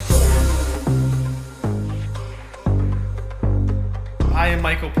am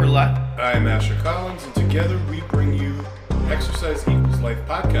Michael Perlette. I am Asher Collins, and together we bring you Exercise Equals Life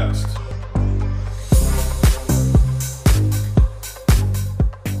podcast.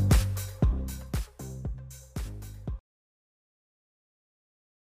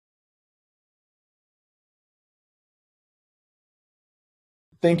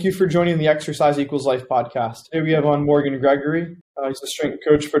 Thank you for joining the Exercise Equals Life podcast. Today we have on Morgan Gregory. He's the strength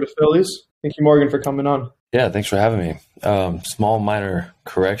coach for the Phillies. Thank you, Morgan, for coming on. Yeah, thanks for having me. Small minor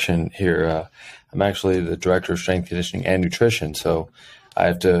correction here. I'm actually the director of strength conditioning and nutrition, so I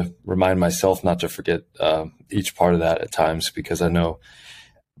have to remind myself not to forget each part of that at times, because I know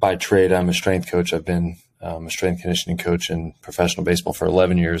by trade I'm a strength coach. I've been a strength conditioning coach in professional baseball for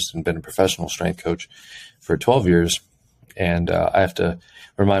 11 years and been a professional strength coach for 12 years. And I have to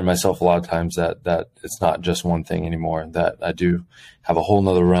remind myself a lot of times that it's not just one thing anymore, that I do have a whole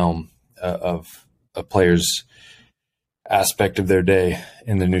nother realm of a player's aspect of their day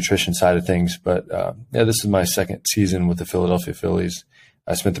in the nutrition side of things. But this is my second season with the Philadelphia Phillies.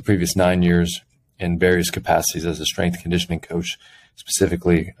 I spent the previous 9 years in various capacities as a strength conditioning coach,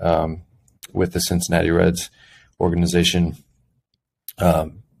 specifically with the Cincinnati Reds organization.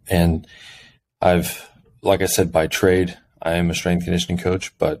 And like I said, by trade, I am a strength conditioning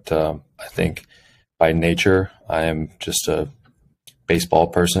coach, but I think by nature, I am just a baseball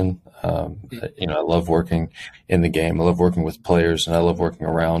person. I love working in the game. I love working with players, and I love working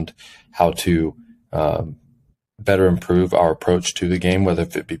around how to better improve our approach to the game, whether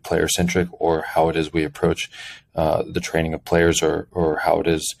it be player-centric or how it is we approach the training of players, or how it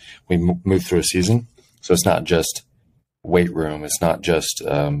is we move through a season. So it's not just weight room. It's not just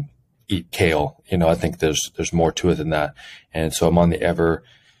eat kale. I think there's more to it than that. And so I'm on the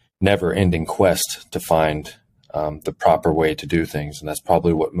never-ending quest to find the proper way to do things. And that's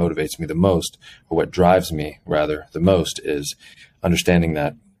probably what motivates me the most, or what drives me rather the most, is understanding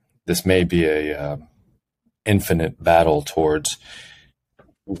that this may be a infinite battle towards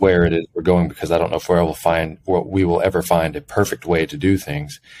where it is we're going, because I don't know if we will ever find a perfect way to do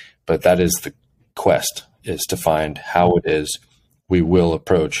things, but that is the quest, is to find how it is we will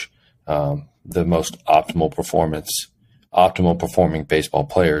approach the most optimal performing baseball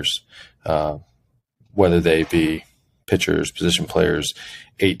players, whether they be pitchers, position players,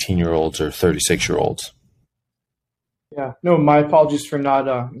 18-year-olds or 36-year-olds. Yeah, no, my apologies for not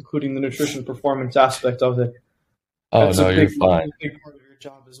including the nutrition performance aspect of it. That's you're fine. A big part of your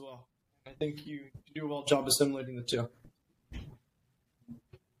job as well. I think you do a well job assimilating the two.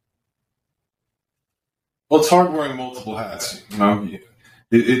 Well, it's hard wearing multiple hats.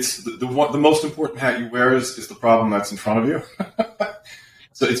 It's the most important hat you wear is the problem that's in front of you.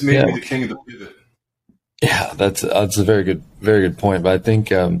 So it's made me the king of the pivot. Yeah, that's a very good point. But I think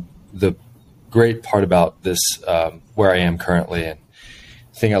the great part about this, where I am currently, and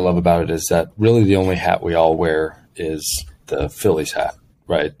the thing I love about it, is that really the only hat we all wear is the Phillies hat,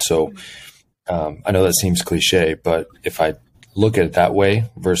 right? So I know that seems cliche, but if I look at it that way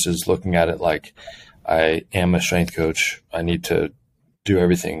versus looking at it like I am a strength coach, I need to do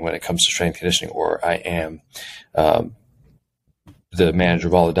everything when it comes to strength conditioning, or I am the manager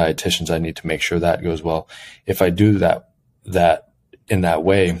of all the dietitians, I need to make sure that goes well. If I do that in that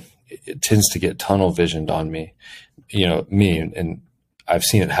way, it tends to get tunnel visioned on me, and I've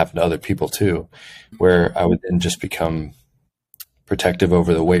seen it happen to other people too, where I would then just become protective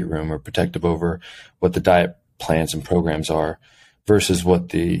over the weight room, or protective over what the diet plans and programs are, versus what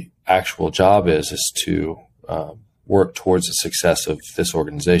the actual job is to work towards the success of this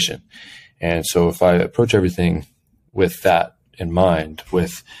organization. And so if I approach everything with that in mind,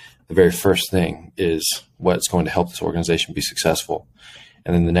 with the very first thing is what's going to help this organization be successful,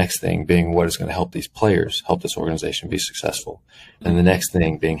 and then the next thing being what is going to help these players help this organization be successful, and the next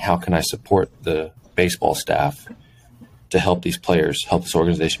thing being how can I support the baseball staff to help these players help this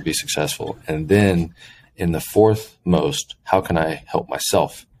organization be successful, and then in the fourth most, how can I help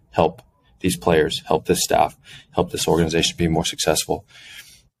myself help these players, help this staff, help this organization be more successful.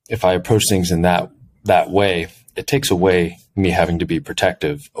 If I approach things in that way, it takes away me having to be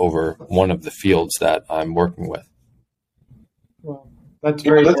protective over one of the fields that I'm working with. Well, that's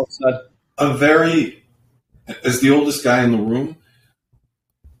very well said. As the oldest guy in the room,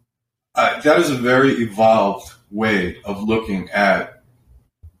 that is a very evolved way of looking at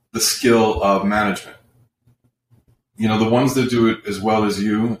the skill of management. The ones that do it as well as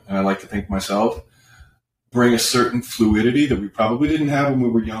you, and I like to think myself, bring a certain fluidity that we probably didn't have when we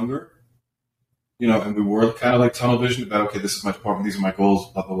were younger. And we were kind of like tunnel vision about, okay, this is my department, these are my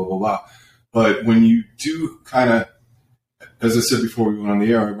goals, blah, blah, blah, blah, blah. But when you do kind of, as I said before we went on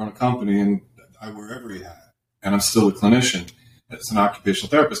the air, I run a company and I wear every hat, and I'm still a clinician. as an occupational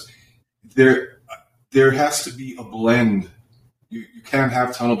therapist, there has to be a blend. You can't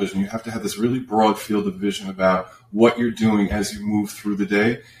have tunnel vision. You have to have this really broad field of vision about what you're doing as you move through the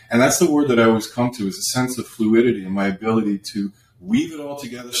day. And that's the word that I always come to, is a sense of fluidity and my ability to weave it all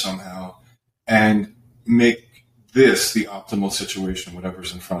together somehow and make this the optimal situation,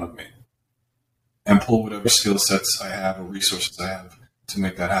 whatever's in front of me, and pull whatever skill sets I have or resources I have to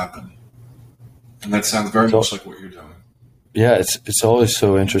make that happen. And that sounds very much like what you're doing. Yeah, it's always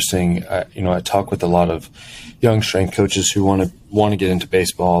so interesting. I talk with a lot of young strength coaches who want to get into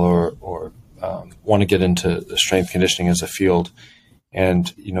baseball or want to get into the strength conditioning as a field.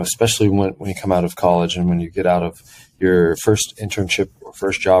 And, especially when you come out of college and when you get out of your first internship or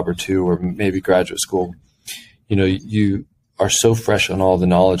first job or two, or maybe graduate school, you are so fresh on all the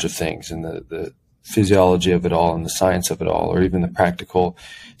knowledge of things and the physiology of it all and the science of it all, or even the practical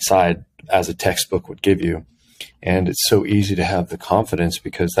side as a textbook would give you. And it's so easy to have the confidence,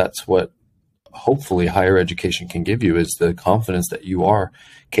 because that's what hopefully higher education can give you, is the confidence that you are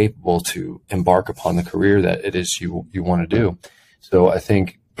capable to embark upon the career that it is you want to do. So I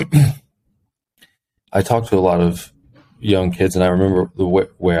think I talked to a lot of young kids, and I remember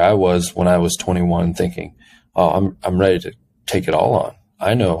where I was when I was 21, thinking, "Oh, I'm ready to take it all on.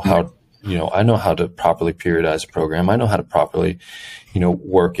 I know how, I know how to properly periodize a program. I know how to properly,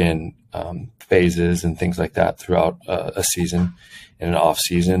 work in phases and things like that throughout a season and an off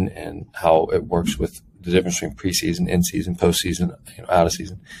season, and how it works with the difference between preseason, in season, postseason, out of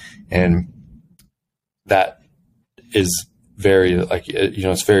season." And that is very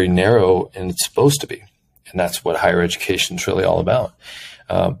it's very narrow, and it's supposed to be. And that's what higher education is really all about.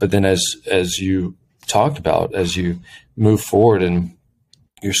 But then as you talked about, as you move forward and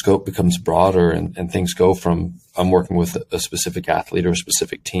your scope becomes broader and things go from, I'm working with a specific athlete or a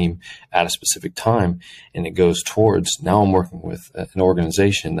specific team at a specific time, and it goes towards, now I'm working with an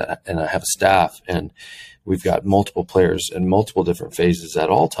organization and I have a staff, and we've got multiple players in multiple different phases at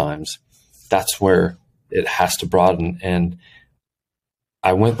all times. That's where it has to broaden. And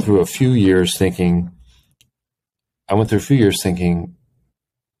I went through a few years thinking, I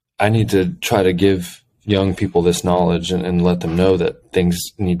need to try to give young people this knowledge and let them know that things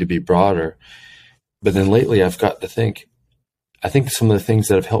need to be broader. But then lately I've got to think, I think some of the things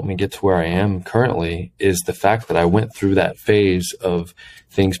that have helped me get to where I am currently is the fact that I went through that phase of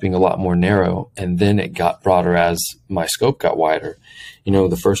things being a lot more narrow, and then it got broader as my scope got wider.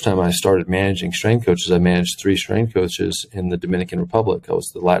 The first time I started managing strength coaches, I managed 3 strength coaches in the Dominican Republic. I was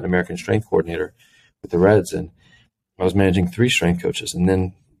the Latin American strength coordinator with the Reds, and I was managing 3 strength coaches. And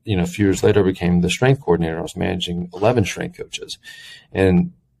then, a few years later, I became the strength coordinator. I was managing 11 strength coaches.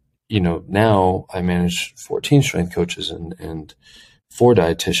 And, now I manage 14 strength coaches and 4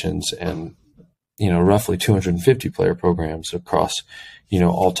 dietitians and, roughly 250 player programs across,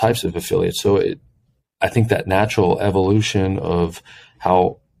 all types of affiliates. So I think that natural evolution of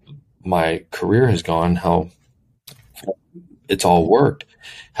how my career has gone, how it's all worked,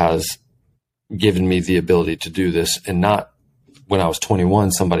 has given me the ability to do this, and not when I was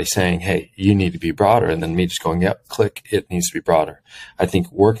 21, somebody saying, "Hey, you need to be broader," and then me just going, "Yep, click, it needs to be broader." I think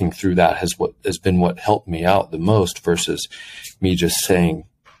working through that has been what helped me out the most, versus me just saying,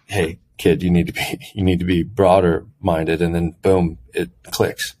 "Hey, kid, you need to be broader minded," and then boom, it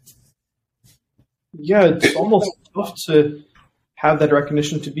clicks. Yeah, it's almost tough to have that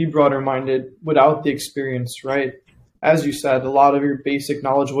recognition to be broader minded without the experience, right? As you said, a lot of your basic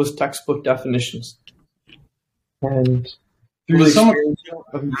knowledge was textbook definitions. And through the experience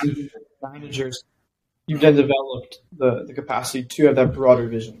of managers, you've then developed the capacity to have that broader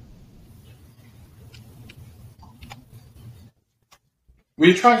vision.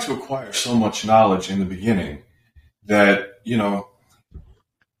 We're trying to acquire so much knowledge in the beginning that,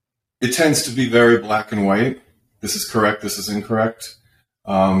 it tends to be very black and white. This is correct, this is incorrect.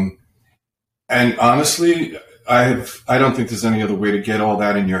 And honestly, I don't think there's any other way to get all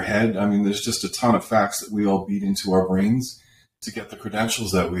that in your head. I mean, there's just a ton of facts that we all beat into our brains to get the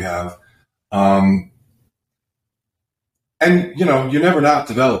credentials that we have. And, you're never not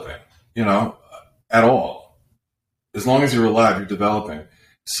developing, at all. As long as you're alive, you're developing.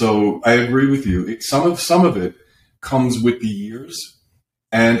 So I agree with you. Some of it comes with the years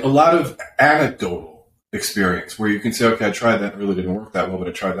and a lot of anecdotal experience where you can say, okay, I tried that, it really didn't work that well, but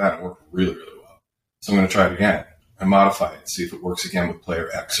I tried that and it worked really, really well. So I'm going to try it again and modify it, see if it works again with player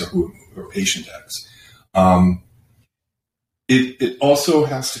X or patient X. It also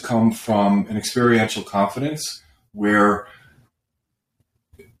has to come from an experiential confidence where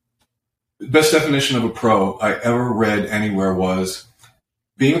the best definition of a pro I ever read anywhere was,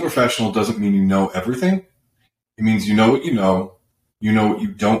 being a professional doesn't mean you know everything. It means you know what you know, you know what you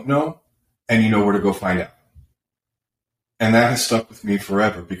don't know, and you know where to go find out. And that has stuck with me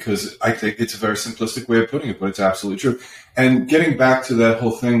forever because I think it's a very simplistic way of putting it, but it's absolutely true. And getting back to that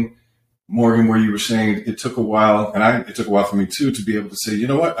whole thing, Morgan, where you were saying it took a while, and it took a while for me too, to be able to say, you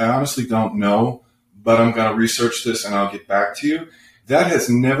know what, I honestly don't know, but I'm going to research this and I'll get back to you. That has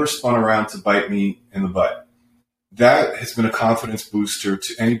never spun around to bite me in the butt. That has been a confidence booster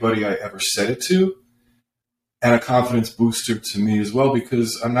to anybody I ever said it to, and a confidence booster to me as well,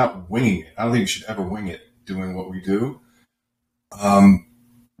 because I'm not winging it. I don't think you should ever wing it doing what we do. And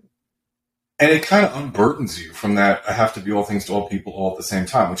it kind of unburdens you from that I have to be all things to all people all at the same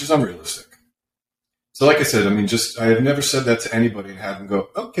time, which is unrealistic. So like I said, I mean, I have never said that to anybody and had them go,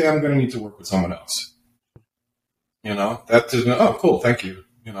 okay, I'm going to need to work with someone else. You know, that doesn't, oh, cool, thank you.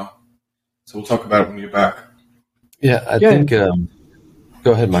 You know, so we'll talk about it when you're back. Yeah, I think,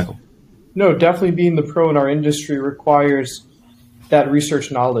 go ahead, Michael. No, definitely being the pro in our industry requires that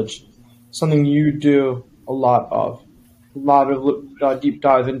research knowledge, something you do a lot of deep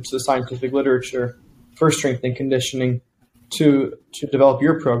dive into the scientific literature for strength and conditioning to develop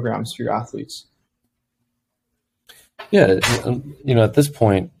your programs for your athletes. Yeah, you know, at this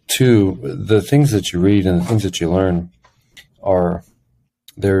point, too, the things that you read and the things that you learn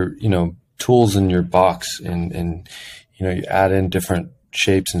they're, you know, tools in your box, and you know, you add in different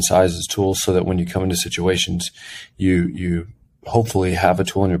shapes and sizes tools so that when you come into situations, you hopefully have a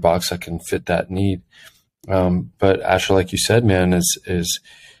tool in your box that can fit that need. But Asher, like you said, man, is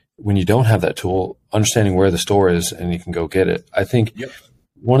when you don't have that tool, understanding where the store is and you can go get it. I think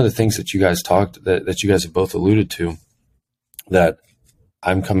one of the things that you guys that you guys have both alluded to that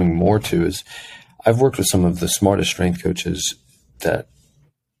I'm coming more to is I've worked with some of the smartest strength coaches that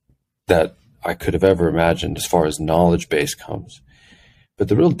I could have ever imagined as far as knowledge base comes. But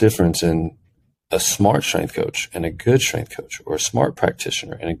the real difference in a smart strength coach and a good strength coach, or a smart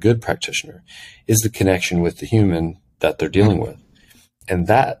practitioner and a good practitioner, is the connection with the human that they're dealing with. And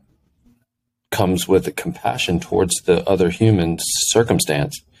that comes with a compassion towards the other human's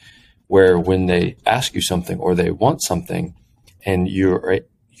circumstance, where when they ask you something or they want something and you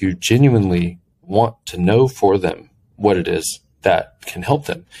genuinely want to know for them what it is that can help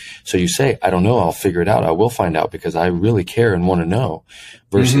them. So you say, I don't know, I'll figure it out. I will find out because I really care and want to know,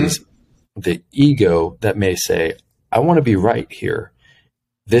 versus the ego that may say, I want to be right here.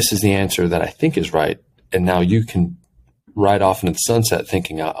 This is the answer that I think is right. And now you can ride off into the sunset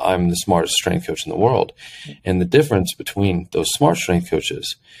thinking I'm the smartest strength coach in the world. And the difference between those smart strength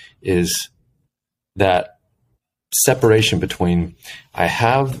coaches is that separation between I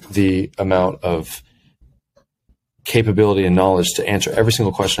have the amount of capability and knowledge to answer every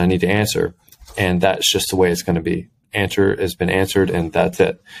single question I need to answer, and that's just the way it's going to be. Answer has been answered and that's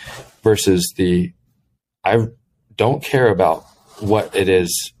it. Versus I don't care about what it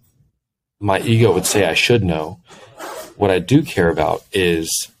is my ego would say I should know. What I do care about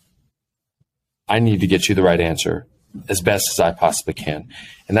is I need to get you the right answer as best as I possibly can.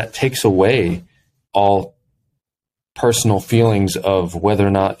 And that takes away all personal feelings of whether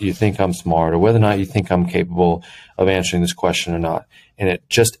or not you think I'm smart or whether or not you think I'm capable of answering this question or not. And it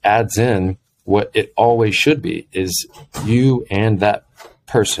just adds in what it always should be, is you and that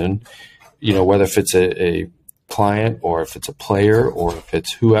person, you know, whether if it's a client or if it's a player or if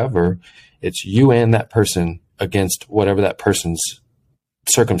it's whoever, it's you and that person against whatever that person's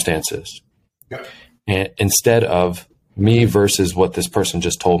circumstance is. Yeah. And instead of me versus what this person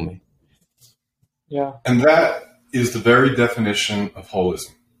just told me. Yeah. And that is the very definition of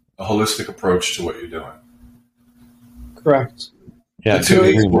holism, a holistic approach to what you're doing. Correct. Yeah,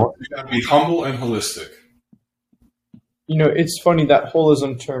 you got to be humble and holistic. You know, it's funny, that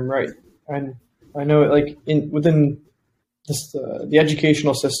holism term, right? And I know, like, within this, the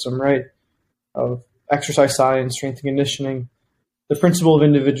educational system, right, of exercise science, strength and conditioning, the principle of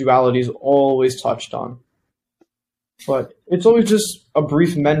individuality is always touched on. But it's always just a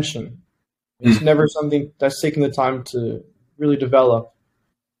brief mention. It's never something that's taken the time to really develop.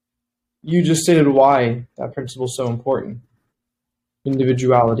 You just stated why that principle is so important.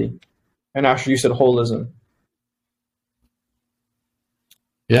 Individuality. And actually you said holism.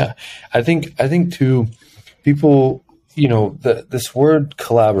 Yeah. I think too, people, you know, this word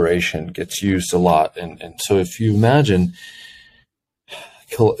collaboration gets used a lot. And so if you imagine,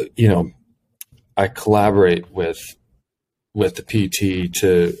 you know, I collaborate with the PT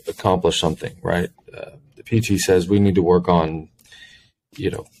to accomplish something, right? The PT says we need to work on,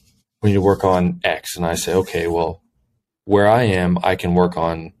 you know, we need to work on X. And I say, okay, well, where I am, I can work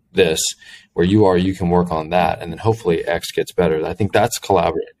on this. Where you are, you can work on that. And then hopefully X gets better. I think that's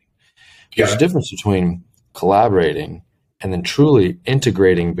collaborating. Yeah. There's a difference between collaborating and then truly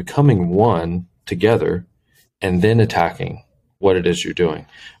integrating, becoming one together, and then attacking what it is you're doing,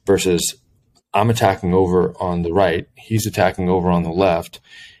 versus I'm attacking over on the right, he's attacking over on the left,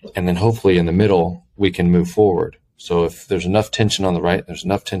 and then hopefully in the middle we can move forward. So if there's enough tension on the right, there's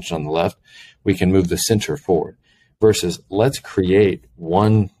enough tension on the left, we can move the center forward. Versus let's create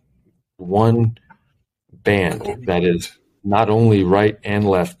one band that is not only right and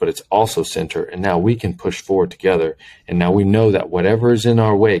left, but it's also center. And now we can push forward together. And now we know that whatever is in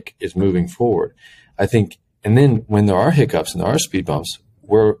our wake is moving forward. I think, and then when there are hiccups and there are speed bumps,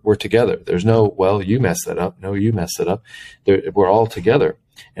 we're together. There's no, well, you messed that up. No, you messed it up. We're all together.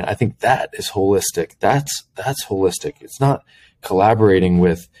 And I think that is holistic. That's holistic. It's not collaborating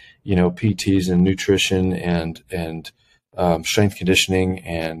with, PTs and nutrition and strength conditioning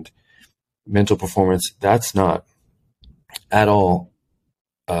and mental performance. That's not at all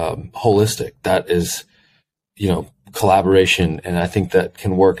holistic. That is, collaboration. And I think that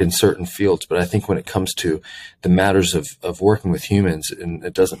can work in certain fields. But I think when it comes to the matters of working with humans, and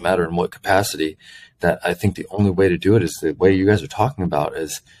it doesn't matter in what capacity, that I think the only way to do it is the way you guys are talking about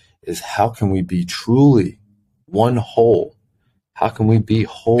is how can we be truly one whole? How can we be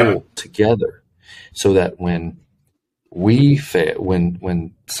whole together so that when we fail,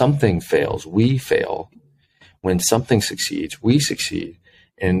 when something fails, we fail. When something succeeds, we succeed.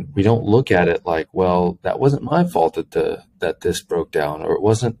 And we don't look at it like, well, that wasn't my fault that this broke down, or it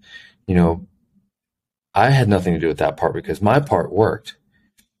wasn't, I had nothing to do with that part because my part worked.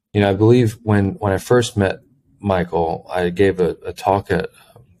 I believe when I first met Michael, I gave a talk at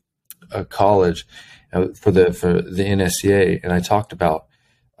a college for the NSCA, and I talked about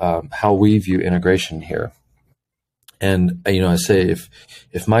how we view integration here. And I say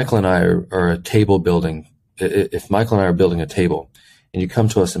if Michael and I are a table building, if Michael and I are building a table, and you come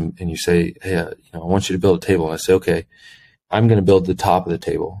to us and you say, hey, I want you to build a table, and I say, okay, I'm going to build the top of the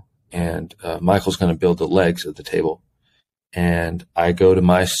table, and Michael's going to build the legs of the table. And I go to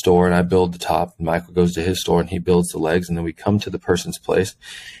my store and I build the top, and Michael goes to his store and he builds the legs. And then we come to the person's place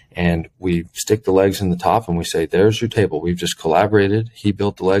and we stick the legs in the top and we say, there's your table. We've just collaborated. He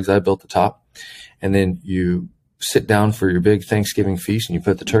built the legs, I built the top. And then you sit down for your big Thanksgiving feast and you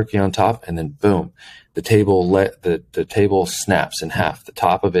put the turkey on top, and then boom, the table snaps in half. The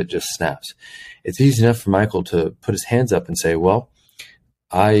top of it just snaps. It's easy enough for Michael to put his hands up and say, well,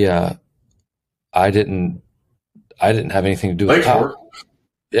 I didn't have anything to do with the top.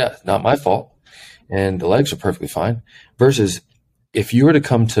 Yeah, not my fault. And the legs are perfectly fine. Versus if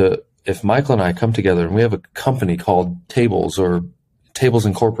Michael and I come together and we have a company called Tables or Tables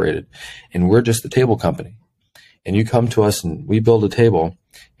Incorporated, and we're just the table company, and you come to us and we build a table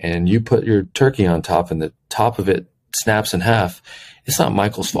and you put your turkey on top and the top of it snaps in half, it's not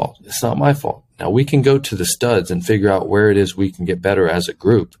Michael's fault. It's not my fault. Now we can go to the studs and figure out where it is we can get better as a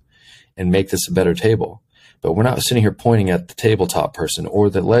group and make this a better table. But we're not sitting here pointing at the tabletop person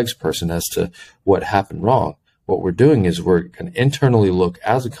or the legs person as to what happened wrong. What we're doing is we're going to internally look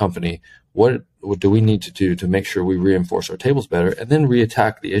as a company, what do we need to do to make sure we reinforce our tables better, and then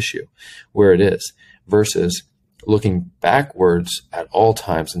reattack the issue where it is, versus looking backwards at all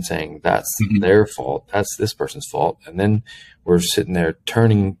times and saying that's their fault, that's this person's fault. And then we're sitting there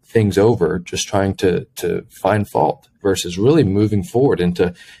turning things over, just trying to find fault, versus really moving forward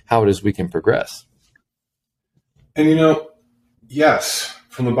into how it is we can progress. And yes,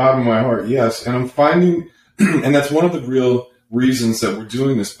 from the bottom of my heart, yes. And I'm finding, and that's one of the real reasons that we're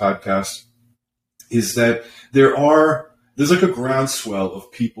doing this podcast, is that there's like a groundswell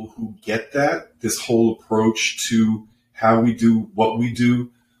of people who get this whole approach to how we do what we do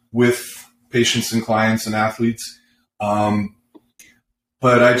with patients and clients and athletes. But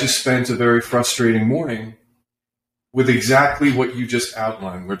I just spent a very frustrating morning with exactly what you just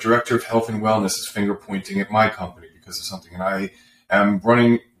outlined, where Director of Health and Wellness is finger pointing at my company because of something. And I am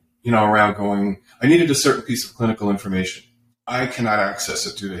running, around going, I needed a certain piece of clinical information. I cannot access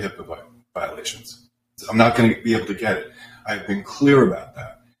it due to HIPAA violations. I'm not going to be able to get it. I've been clear about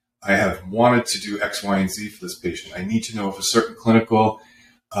that. I have wanted to do X, Y, and Z for this patient. I need to know if a certain clinical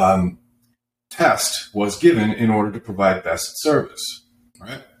test was given in order to provide best service.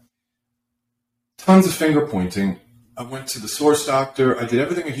 Right? Tons of finger pointing. I went to the source doctor. I did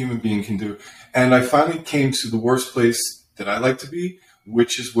everything a human being can do. And I finally came to the worst place that I like to be,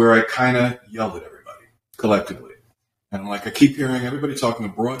 which is where I kind of yelled at everybody collectively. And I'm like, I keep hearing everybody talking a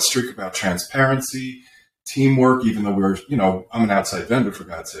broad streak about transparency, teamwork, even though I'm an outside vendor, for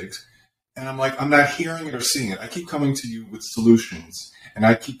God's sakes. And I'm like, I'm not hearing it or seeing it. I keep coming to you with solutions, and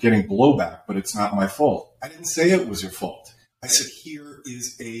I keep getting blowback, but it's not my fault. I didn't say it was your fault. I said, here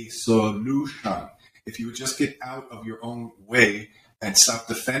is a solution. if you would just get out of your own way and stop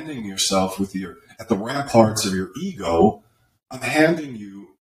defending yourself at the ramparts of your ego, I'm handing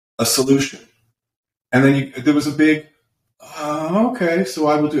you a solution. And then there was a big, okay, so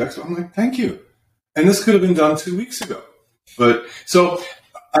I will do X. I'm like, thank you. And this could have been done 2 weeks ago. But so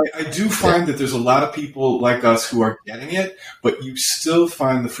I do find that there's a lot of people like us who are getting it, but you still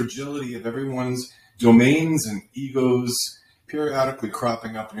find the fragility of everyone's domains and egos periodically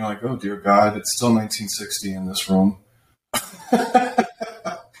cropping up. And you're like, oh, dear God, it's still 1960 in this room.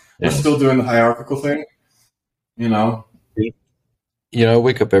 We're still doing the hierarchical thing, you know? I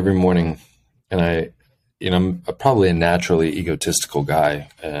wake up every morning and I'm probably a naturally egotistical guy,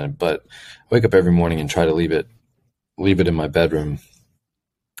 but I wake up every morning and try to leave it in my bedroom,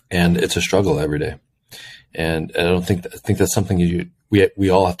 and it's a struggle every day. And I think that's something we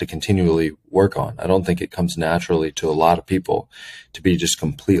all have to continually work on. I don't think it comes naturally to a lot of people to be just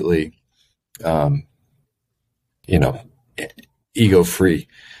completely, ego free.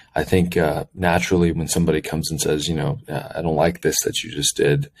 I think naturally when somebody comes and says, I don't like this that you just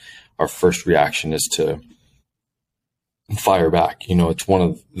did, our first reaction is to fire back. It's one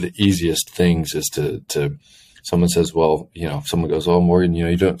of the easiest things is to someone says, well, if someone goes, oh, Morgan,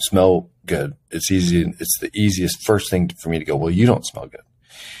 you don't smell good. It's easy. It's the easiest first thing for me to go, well, you don't smell good.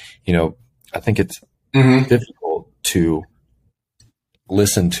 I think it's difficult to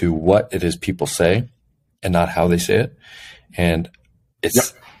listen to what it is people say and not how they say it. And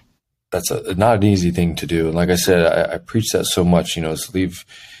that's not an easy thing to do. And like I said, I preach that so much, is leave,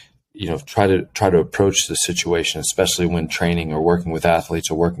 try to approach the situation, especially when training or working with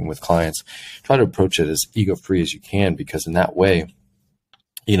athletes or working with clients, try to approach it as ego free as you can, because in that way,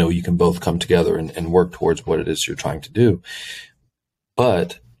 you can both come together and work towards what it is you're trying to do.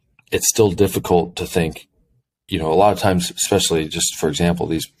 But it's still difficult to think, a lot of times, especially just for example,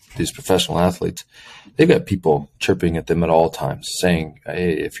 these professional athletes, they've got people chirping at them at all times saying,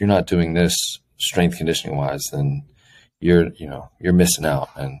 hey, if you're not doing this strength conditioning wise, then you're missing out.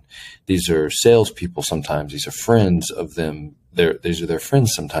 And these are salespeople sometimes. These are friends of them. These are their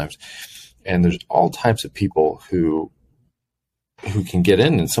friends sometimes. And there's all types of people who can get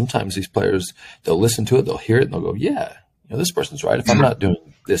in. And sometimes these players, they'll listen to it, they'll hear it, and they'll go, yeah, this person's right. If I'm not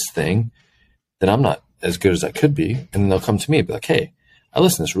doing this thing, then I'm not as good as I could be. And then they'll come to me and be like, hey, I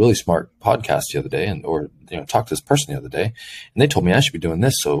listened to this really smart podcast the other day or talked to this person the other day, and they told me I should be doing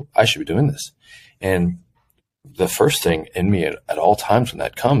this, so I should be doing this. And the first thing in me at all times when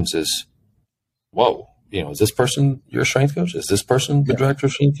that comes is, whoa, is this person your strength coach? Is this person the director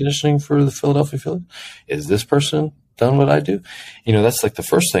of strength conditioning for the Philadelphia Phillies? Is this person done what I do? That's like the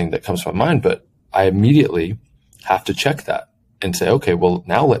first thing that comes to my mind, but I immediately have to check that and say, okay, well,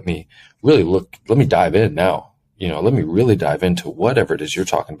 now let me dive in now. Let me really dive into whatever it is you're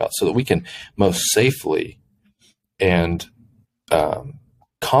talking about so that we can most safely and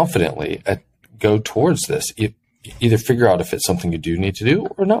confidently go towards this. Either figure out if it's something you do need to do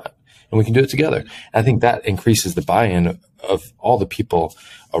or not, and we can do it together. And I think that increases the buy-in of all the people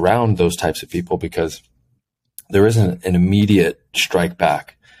around those types of people, because there isn't an immediate strike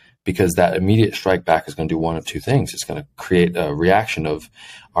back, because that immediate strike back is going to do one of two things. It's going to create a reaction of,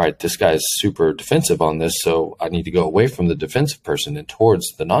 all right, this guy's super defensive on this, so I need to go away from the defensive person and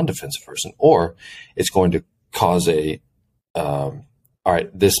towards the non-defensive person. Or it's going to cause all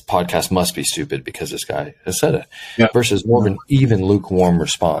right, this podcast must be stupid because this guy has said it, versus more of an even lukewarm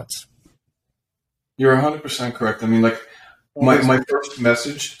response. You're 100% correct. I mean, like my first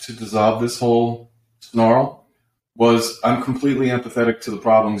message to dissolve this whole snarl was, I'm completely empathetic to the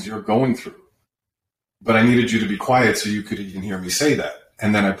problems you're going through, but I needed you to be quiet so you could even hear me say that.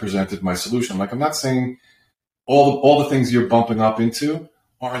 And then I presented my solution. Like, I'm not saying all the things you're bumping up into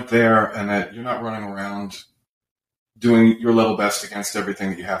aren't there and that you're not running around doing your level best against everything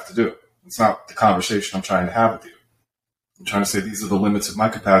that you have to do. It's not the conversation I'm trying to have with you. I'm trying to say these are the limits of my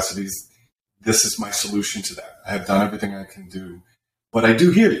capacities. This is my solution to that. I have done everything I can do, but I do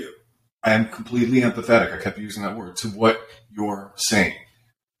hear you. I am completely empathetic. I kept using that word to what you're saying.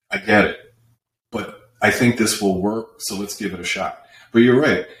 I get it, but I think this will work. So let's give it a shot. But you're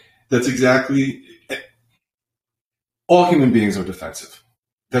right. That's exactly, all human beings are defensive.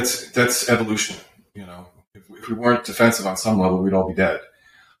 That's evolution. If we weren't defensive on some level, we'd all be dead.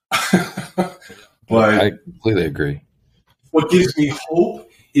 But I completely agree. What gives me hope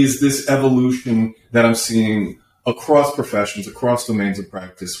is this evolution that I'm seeing across professions, across domains of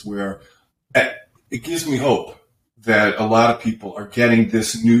practice, where it gives me hope that a lot of people are getting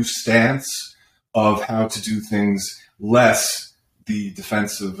this new stance of how to do things, less the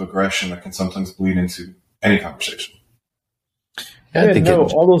defensive aggression that can sometimes bleed into any conversation. Yeah, I think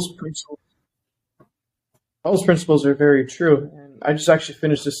all those principles. Those principles are very true. And I just actually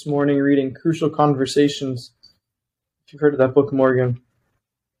finished this morning reading Crucial Conversations. If you've heard of that book, Morgan.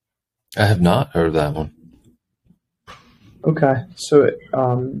 I have not heard of that one. Okay, so it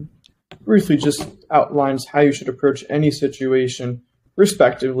briefly just outlines how you should approach any situation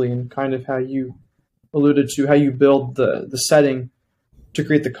respectively, and kind of how you alluded to how you build the setting to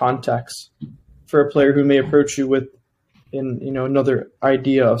create the context for a player who may approach you with another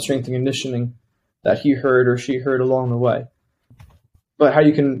idea of strength and conditioning that he heard or she heard along the way. But how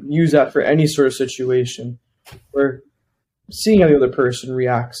you can use that for any sort of situation where seeing how the other person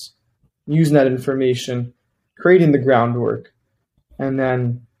reacts, using that information, creating the groundwork, and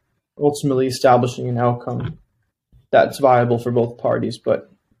then ultimately establishing an outcome that's viable for both parties. But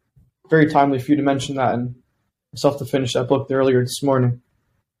very timely for you to mention that, and myself to finish that book earlier this morning.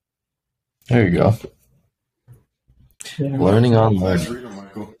 There you go. Yeah. Learning on Nice learning. reader,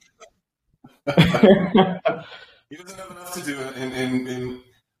 Michael. He doesn't have enough to do in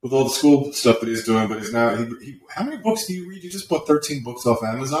with all the school stuff that he's doing, but he's now. How many books do you read? You just bought 13 books off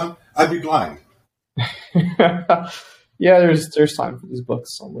Amazon. I'd be blind. Yeah, there's time for these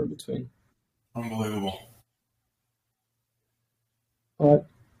books somewhere between. Unbelievable. But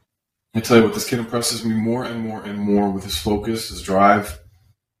I tell you what, this kid impresses me more and more and more with his focus, his drive.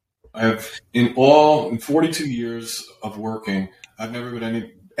 In 42 years of working, I've never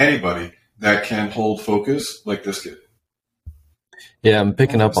met anybody that can hold focus like this kid. Yeah, I'm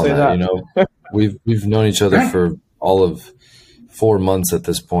picking up on that. You know, we've known each other for all of 4 months at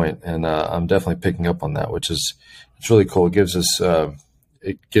this point, and I'm definitely picking up on that, which is it's really cool. It gives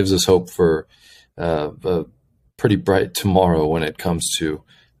us hope for a pretty bright tomorrow when it comes to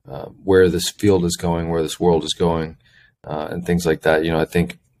where this field is going, where this world is going, and things like that. You know, I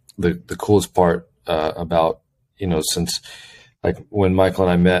think the coolest part about, you know, since like when Michael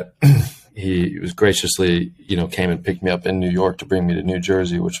and I met, he was graciously, you know, came and picked me up in New York to bring me to New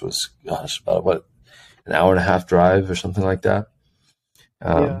Jersey, which was, gosh, about an hour and a half drive or something like that.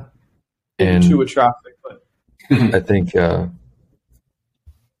 yeah, and two with traffic, but I think, you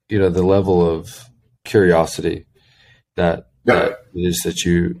know, the level of curiosity that is that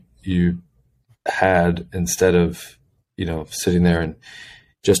you had, instead of, you know, sitting there and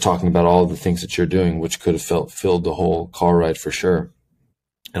just talking about all the things that you're doing, which could have filled the whole car ride for sure,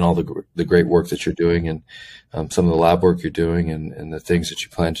 and all the great work that you're doing, and some of the lab work you're doing, and the things that you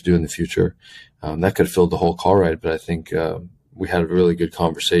plan to do in the future, that could have filled the whole car ride. But I think we had a really good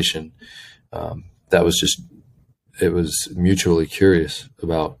conversation that was just, it was mutually curious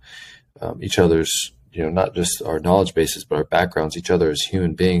about each other's, you know, not just our knowledge bases, but our backgrounds, each other as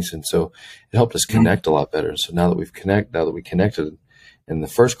human beings. And so it helped us connect a lot better. And so now that we connected in the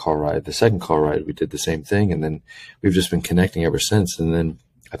first car ride, the second car ride, we did the same thing. And then we've just been connecting ever since. And then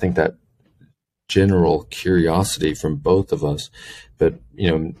I think that general curiosity from both of us, but,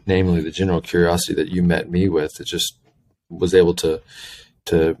 you know, namely the general curiosity that you met me with, it just was able to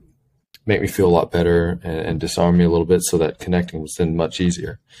make me feel a lot better and disarm me a little bit, so that connecting was then much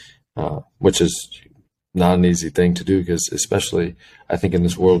easier, which is not an easy thing to do, because especially I think in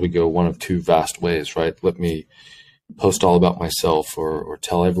this world we go one of two vast ways, right? Let me post all about myself or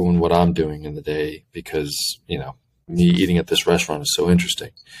tell everyone what I'm doing in the day because, you know, me eating at this restaurant is so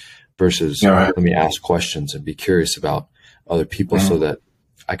interesting, versus let me ask questions and be curious about other people so that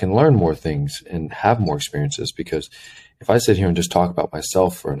I can learn more things and have more experiences. Because if I sit here and just talk about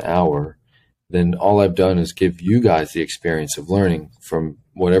myself for an hour, then all I've done is give you guys the experience of learning from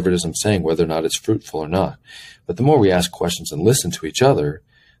whatever it is I'm saying, whether or not it's fruitful or not. But the more we ask questions and listen to each other,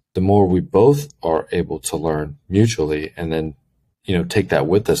 the more we both are able to learn mutually, and then, you know, take that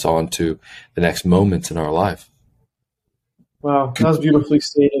with us on to the next moments in our life. Wow, that was beautifully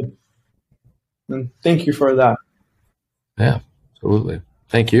stated. And thank you for that. Yeah, absolutely.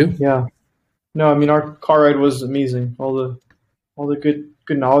 Thank you. Yeah. No, I mean, our car ride was amazing. All the good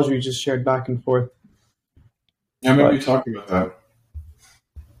knowledge we just shared back and forth. Yeah, I remember you talking about that.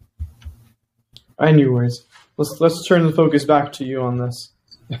 Anyways, let's turn the focus back to you on this.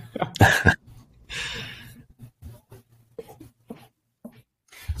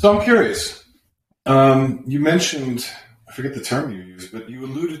 So I'm curious. You mentioned, I forget the term you used, but you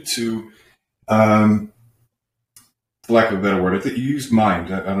alluded to, for lack of a better word, I think you used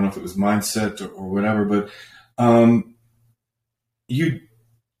mind. I don't know if it was mindset or whatever, but you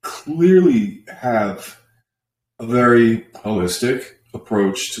clearly have a very holistic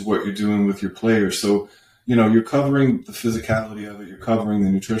approach to what you're doing with your players. So, you know, you're covering the physicality of it, you're covering the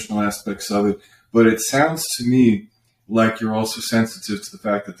nutritional aspects of it, but it sounds to me like you're also sensitive to the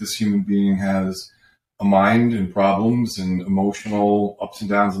fact that this human being has a mind and problems and emotional ups and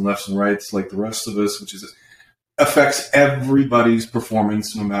downs and lefts and rights like the rest of us, which is affects everybody's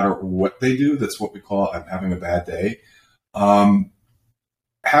performance no matter what they do. That's what we call I'm having a bad day.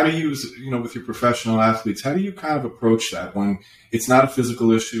 How do you, with your professional athletes, how do you kind of approach that when it's not a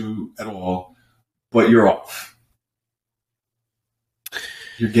physical issue at all, but you're off?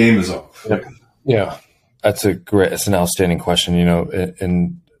 Your game is off. Yeah. That's an outstanding question,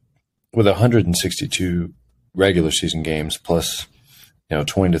 and with 162 regular season games plus,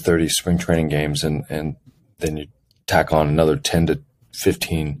 20 to 30 spring training games, and then you tack on another 10 to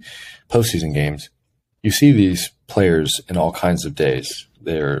 15 postseason games, you see these players in all kinds of days.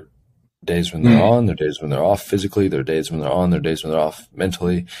 There are days when they're on, there are days when they're off physically, there are days when they're on, there are days when they're off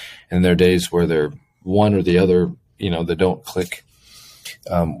mentally, and there are days where they're one or the other, they don't click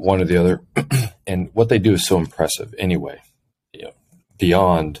one or the other. And what they do is so impressive anyway,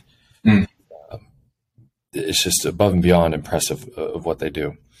 beyond, it's just above and beyond impressive of what they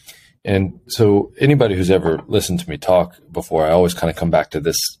do. And so anybody who's ever listened to me talk before, I always kind of come back to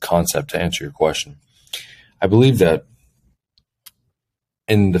this concept to answer your question. I believe that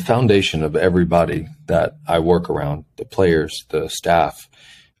in the foundation of everybody that I work around, the players, the staff,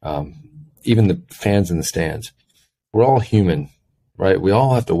 even the fans in the stands, we're all human, right? We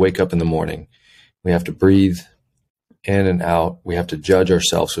all have to wake up in the morning. We have to breathe in and out. We have to judge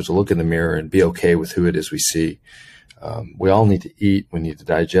ourselves. So to look in the mirror and be okay with who it is we see. We all need to eat. We need to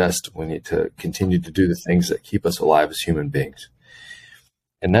digest. We need to continue to do the things that keep us alive as human beings.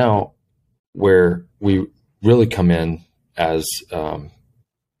 And now where we really come in as strength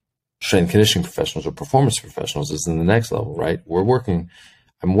and conditioning professionals or performance professionals is in the next level, right?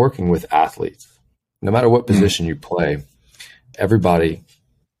 I'm working with athletes. No matter what position you play, everybody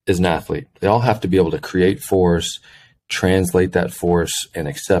is an athlete. They all have to be able to create force, translate that force, and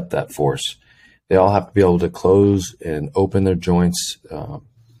accept that force. They all have to be able to close and open their joints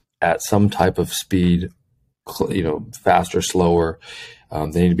at some type of speed, faster, slower.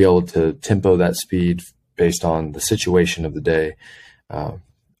 They need to be able to tempo that speed based on the situation of the day.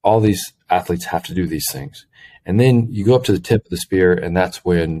 All these athletes have to do these things. And then you go up to the tip of the spear, and that's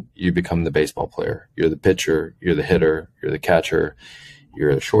when you become the baseball player. You're the pitcher, you're the hitter, you're the catcher,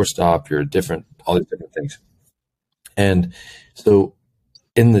 you're the shortstop, all these different things. And so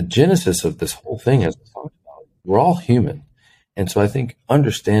in the genesis of this whole thing, as we talked about, we're all human. And so I think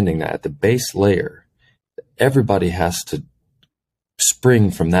understanding that at the base layer, everybody has to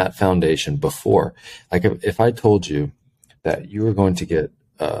spring from that foundation before. Like if I told you that you were going to get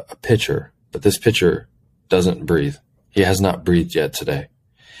a pitcher, but this pitcher doesn't breathe. He has not breathed yet today.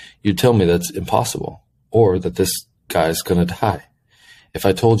 You'd tell me that's impossible, or that this guy's going to die. If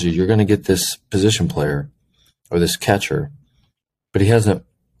I told you you're going to get this position player or this catcher, but he hasn't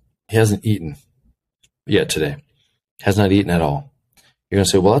eaten yet today, has not eaten at all, you're going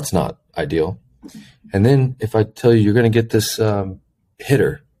to say, well, that's not ideal. And then if I tell you you're going to get this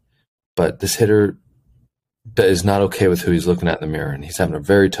hitter, but this hitter that is not okay with who he's looking at in the mirror, and he's having a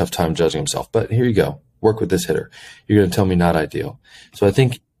very tough time judging himself, but here you go, work with this hitter. You're going to tell me not ideal. So I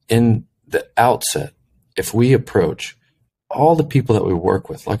think in the outset, if we approach all the people that we work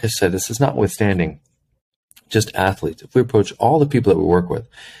with, like I said, this is notwithstanding just athletes. If we approach all the people that we work with,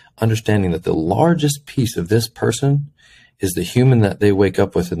 understanding that the largest piece of this person is the human that they wake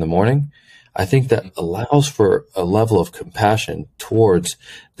up with in the morning, I think that allows for a level of compassion towards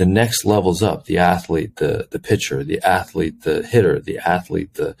the next levels up, the athlete, the pitcher, the athlete, the hitter, the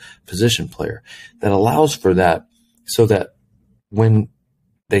athlete, the position player, that allows for that, so that when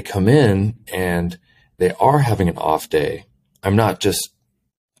they come in and they are having an off day, I'm not just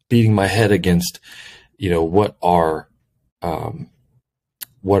beating my head against, what are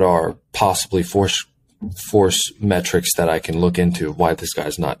possibly force metrics that I can look into why this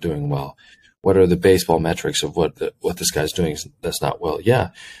guy's not doing well. What are the baseball metrics of what this guy's doing that's not well? Yeah,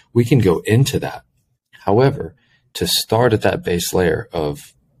 we can go into that. However, to start at that base layer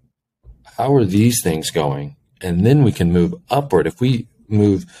of how are these things going, and then we can move upward. If we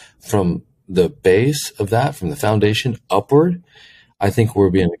move from the base of that, from the foundation upward, I think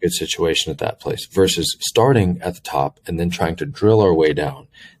we'll be in a good situation at that place versus starting at the top and then trying to drill our way down.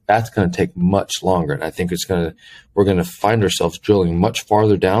 That's going to take much longer. And I think we're going to find ourselves drilling much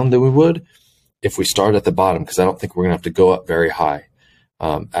farther down than we would if we start at the bottom, because I don't think we're going to have to go up very high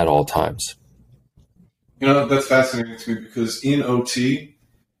at all times. That's fascinating to me, because in OT,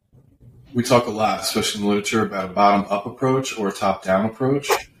 we talk a lot, especially in the literature, about a bottom-up approach or a top-down approach.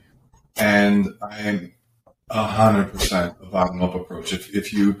 And I am 100% a bottom-up approach.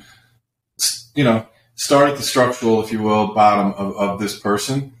 If you, start at the structural, if you will, bottom of this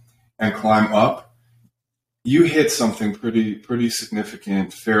person and climb up, you hit something pretty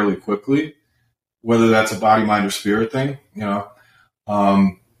significant fairly quickly. whether that's a body, mind, or spirit thing,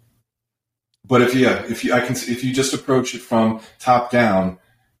 but if you just approach it from top down,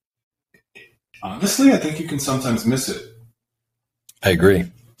 honestly, I think you can sometimes miss it. I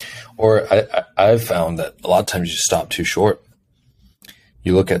agree. Or I've found that a lot of times you stop too short.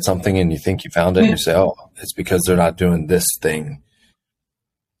 You look at something and you think you found it, and you say, "Oh, it's because they're not doing this thing."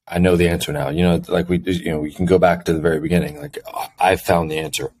 I know the answer now. Like we can go back to the very beginning. Like, oh, I found the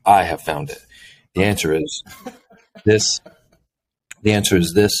answer. I have found it. The answer is this. The answer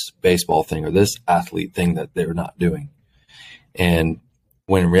is this baseball thing or this athlete thing that they're not doing. And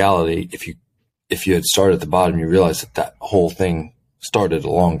when in reality, if you had started at the bottom, you realize that whole thing started a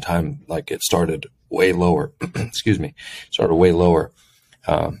long time. Like it started way lower. Excuse me. Started way lower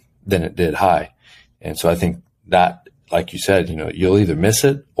than it did high. And so I think that, like you said, you'll either miss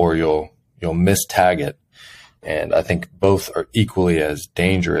it or you'll mistag it. And I think both are equally as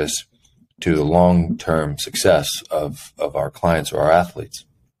dangerous to the long-term success of our clients or our athletes.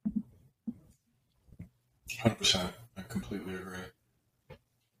 100%. I completely agree.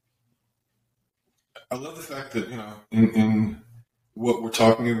 I love the fact that, in what we're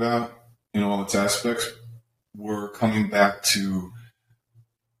talking about, all its aspects, we're coming back to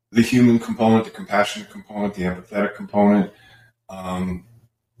the human component, the compassionate component, the empathetic component. I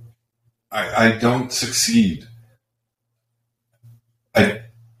don't succeed. I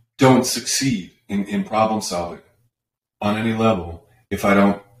don't succeed in problem solving on any level if I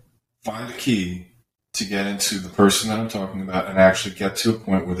don't find a key to get into the person that I'm talking about and actually get to a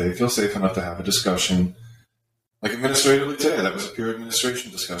point where they feel safe enough to have a discussion. Like administratively today, that was a pure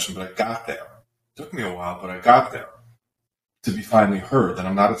administration discussion, but I got there. It took me a while, but I got there to be finally heard, that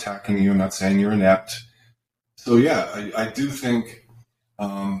I'm not attacking you, I'm not saying you're inept. So yeah, I do think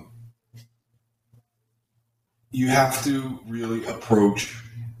you have to really approach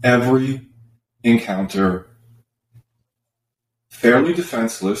every encounter fairly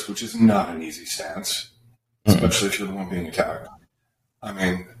defenseless, which is not an easy stance, especially if you're the one being attacked. I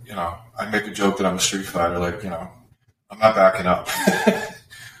mean, I make a joke that I'm a street fighter, like, I'm not backing up.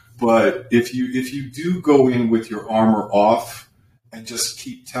 But if you do go in with your armor off and just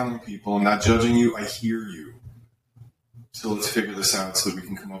keep telling people, I'm not judging you, I hear you. So let's figure this out so that we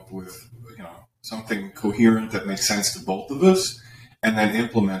can come up with, something coherent that makes sense to both of us, and then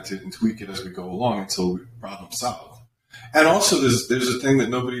implement it and tweak it as we go along until we problem solve. And also there's a thing that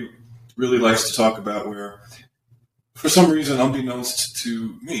nobody really likes to talk about where, for some reason, unbeknownst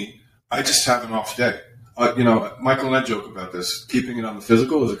to me, I just have an off day. Michael and I joke about this. Keeping it on the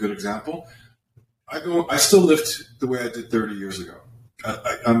physical is a good example. I still lift the way I did 30 years ago.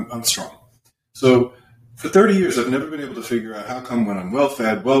 I'm strong. So for 30 years, I've never been able to figure out how come when I'm well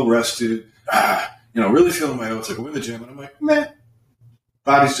fed, well rested, really feeling my oats, I go in the gym and I'm like, meh,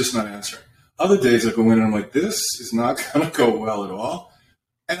 body's just not answering. Other days I go in and I'm like, this is not going to go well at all.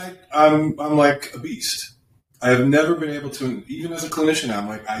 And I'm like a beast. I have never been able to, even as a clinician, I'm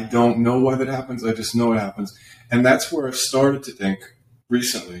like, I don't know why that happens. I just know it happens. And that's where I've started to think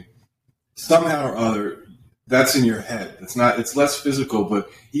recently, somehow or other, that's in your head. It's less physical, but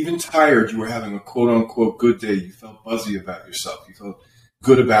even tired, you were having a quote unquote good day. You felt buzzy about yourself. You felt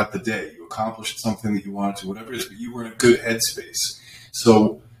good about the day. You accomplished something that you wanted to, whatever it is, but you were in a good headspace.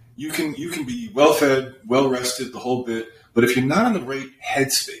 So you can be well fed, well rested, the whole bit, but if you're not in the right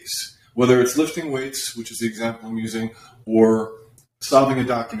headspace, whether it's lifting weights, which is the example I'm using, or solving a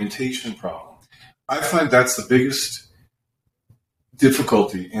documentation problem, I find that's the biggest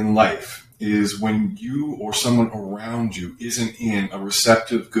difficulty in life, is when you or someone around you isn't in a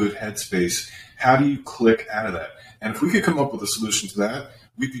receptive, good headspace. How do you click out of that? And if we could come up with a solution to that,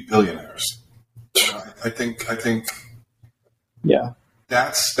 we'd be billionaires. I think Yeah.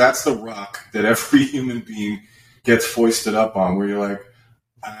 That's the rock that every human being gets foisted up on, where you're like,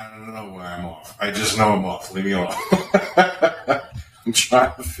 I don't know why I'm off. I just know I'm off. Leave me alone. I'm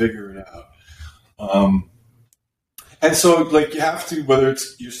trying to figure it out. And so, like, you have to, whether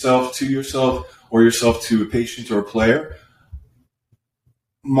it's yourself or yourself to a patient or a player,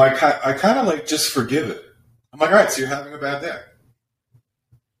 I kind of like just forgive it. I'm like, all right, so you're having a bad day.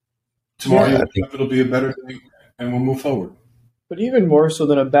 Tomorrow it'll be a better day, and we'll move forward. But even more so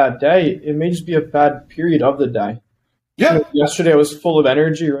than a bad day, it may just be a bad period of the day. Yeah. Yesterday I was full of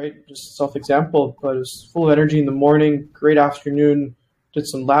energy, right? Just self-example, but I was full of energy in the morning, great afternoon, did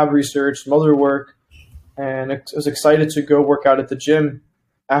some lab research, some other work, and I was excited to go work out at the gym.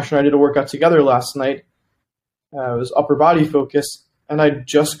 Ash and I did a workout together last night. It was upper body focus, and I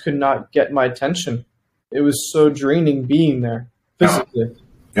just could not get my attention. It was so draining being there physically,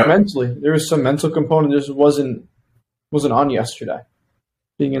 mentally. There was some mental component that just wasn't on yesterday,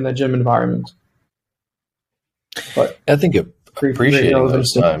 being in that gym environment. I think Great appreciating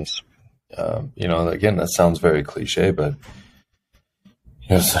those relevancy. times, again, that sounds very cliche, but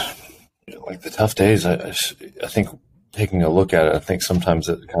it's, like the tough days, I think taking a look at it, I think sometimes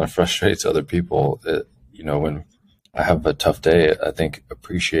it kind of frustrates other people that, when I have a tough day, I think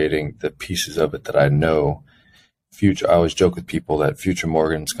appreciating the pieces of it that I know I always joke with people that future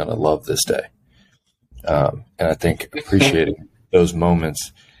Morgan's going to love this day. And I think appreciating those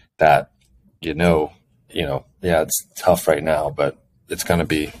moments that, yeah, it's tough right now, but it's going to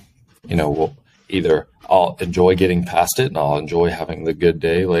be, either I'll enjoy getting past it and I'll enjoy having the good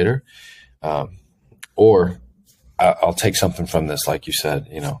day later. Or I'll take something from this, like you said,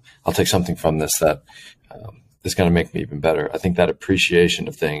 I'll take something from this that is going to make me even better. I think that appreciation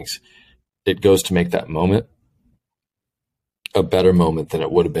of things, it goes to make that moment a better moment than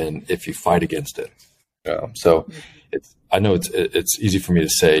it would have been if you fight against it. So I know it's easy for me to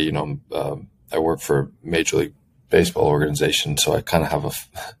say, I work for a Major League Baseball organization, so I kind of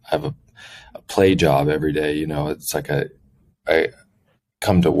have a play job every day. It's like I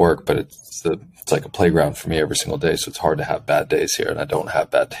come to work, but it's like a playground for me every single day. So it's hard to have bad days here, and I don't have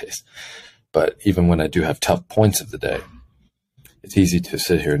bad days. But even when I do have tough points of the day, it's easy to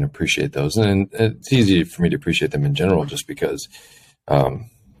sit here and appreciate those. And it's easy for me to appreciate them in general, just because,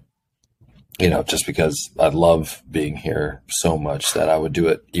 just because I love being here so much that I would do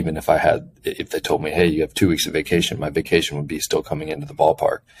it even if they told me, hey, you have 2 weeks of vacation, my vacation would be still coming into the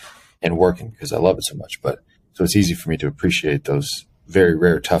ballpark and working because I love it so much. So it's easy for me to appreciate those very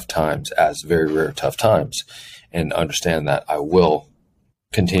rare tough times as very rare tough times, and understand that I will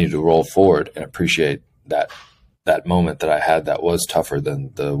continue to roll forward and appreciate that moment that I had that was tougher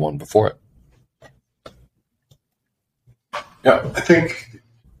than the one before it. Yeah, I think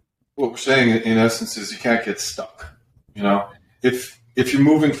what we're saying in essence is you can't get stuck. If you're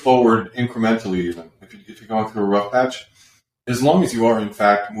moving forward incrementally, even if you're going through a rough patch, as long as you are in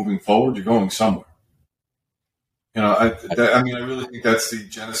fact moving forward, you're going somewhere. I really think that's the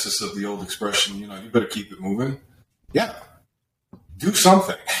genesis of the old expression. You better keep it moving. Yeah, do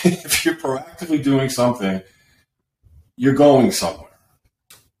something. If you're proactively doing something, you're going somewhere.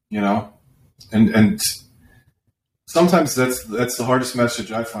 And sometimes that's the hardest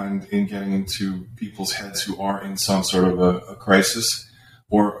message I find in getting into people's heads who are in some sort of a crisis,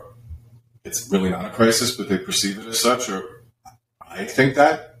 or it's really not a crisis, but they perceive it as such. Or I think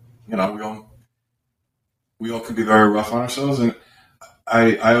that we all can be very rough on ourselves, and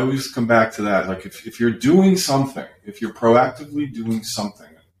I always come back to that. Like if you're doing something, if you're proactively doing something,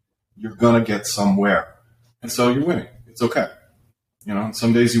 you're gonna get somewhere, and so you're winning. It's okay.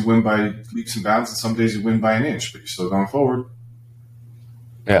 Some days you win by leaps and bounds, and some days you win by an inch, but you're still going forward.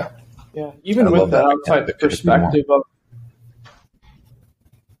 Yeah. Yeah. Even with that outside perspective of.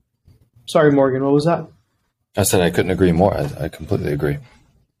 Sorry, Morgan. What was that? I said I couldn't agree more. I completely agree.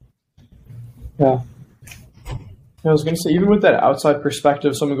 Yeah. I was going to say, even with that outside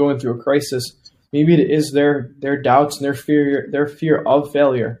perspective, someone going through a crisis, maybe it is their doubts and their fear of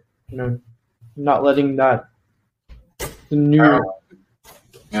failure. Not letting that Yeah.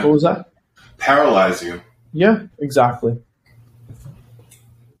 What was that? Paralyze you. Yeah, exactly.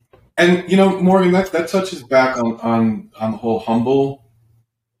 And Morgan, that touches back on the whole humble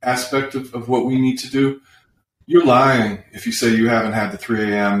aspect of what we need to do. You're lying if you say you haven't had the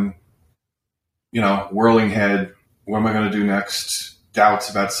 3 a.m. Whirling head. What am I going to do next? Doubts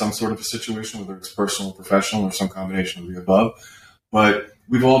about some sort of a situation, whether it's personal, professional, or some combination of the above. But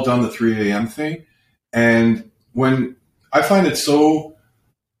we've all done the 3 a.m. thing. And when I find it so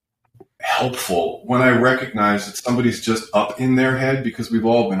helpful when I recognize that somebody's just up in their head, because we've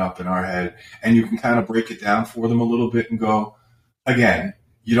all been up in our head, and you can kind of break it down for them a little bit and go, again,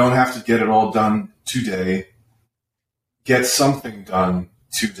 you don't have to get it all done today. Get something done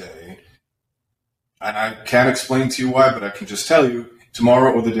today. And I can't explain to you why, but I can just tell you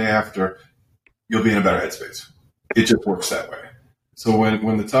tomorrow or the day after, you'll be in a better headspace. It just works that way. So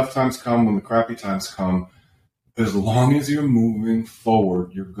when the tough times come, when the crappy times come, as long as you're moving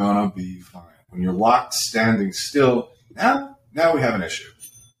forward, you're going to be fine. When you're locked, standing still, now we have an issue.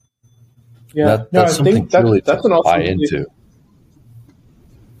 Yeah, that's I think that's an buy into.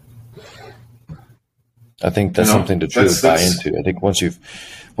 I think that's something to truly buy into. I think once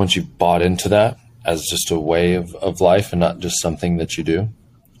you've bought into that as just a way of life and not just something that you do,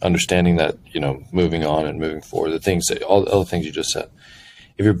 understanding that, moving on and moving forward, all the other things you just said,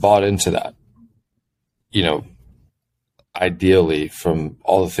 if you're bought into that, ideally from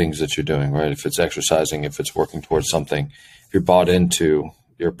all the things that you're doing, right? If it's exercising, if it's working towards something, if you're bought into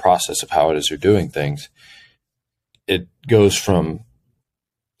your process of how it is you're doing things, it goes from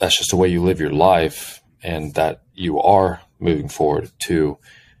that's just the way you live your life, and that you are moving forward to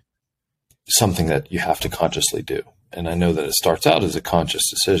something that you have to consciously do. And I know that it starts out as a conscious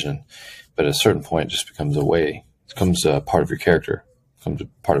decision, but at a certain point it just becomes it becomes a part of your character, becomes a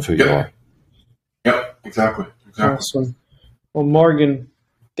part of who you are. Yep, exactly. Awesome. Well, Morgan,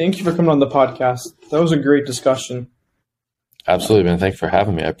 thank you for coming on the podcast. That was a great discussion. Absolutely, man. Thanks for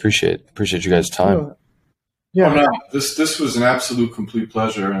having me. I appreciate you guys' time. Yeah. Oh, no, this was an absolute complete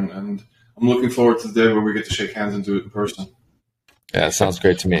pleasure, and I'm looking forward to the day where we get to shake hands and do it in person. Yeah, it sounds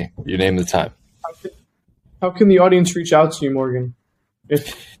great to me. You name the time. How can the audience reach out to you, Morgan,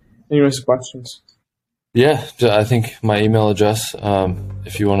 if anyone has questions? Yeah, I think my email address,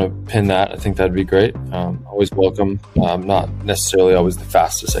 if you want to pin that, I think that'd be great. Always welcome. I'm not necessarily always the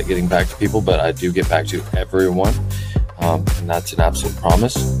fastest at getting back to people, but I do get back to everyone, and that's an absolute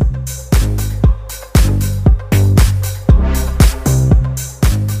promise.